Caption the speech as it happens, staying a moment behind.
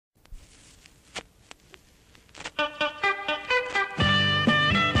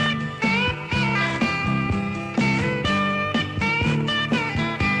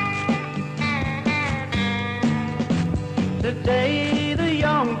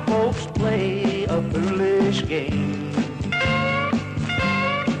folks play a foolish game.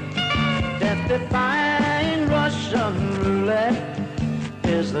 Death-defying Russian roulette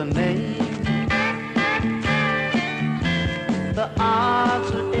is the name. The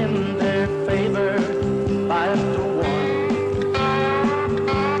odds are in their favor,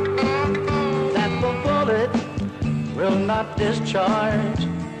 5-1. That the bullet will not discharge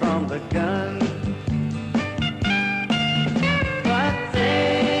from the gun. But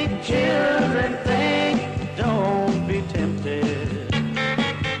think, children, think, don't be tempted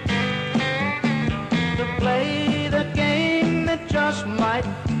to play the game that just might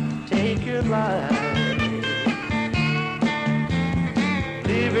take your life.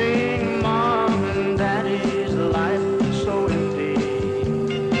 Leaving mom and daddy's life so empty.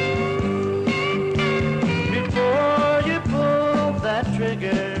 Before you pull that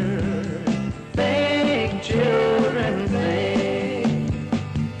trigger, think, children, think.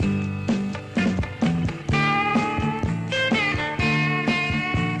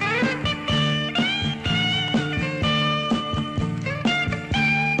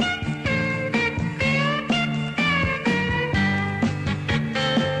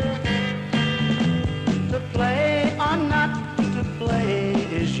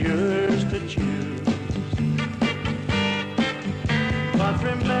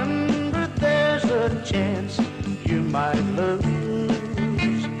 Remember, there's a chance you might lose,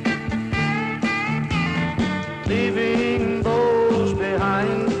 leaving those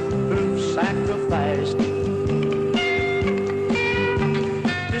behind who've sacrificed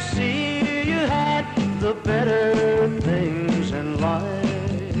to see you had the better things in life.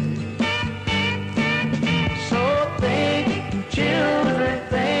 So think, children,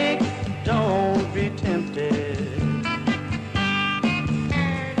 think, don't be tempted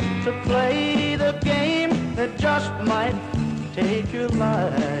to play the game that just might take your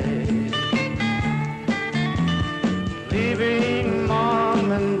life. Leaving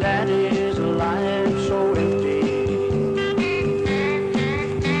mom and daddy's life so empty.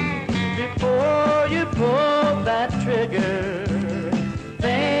 Before you pull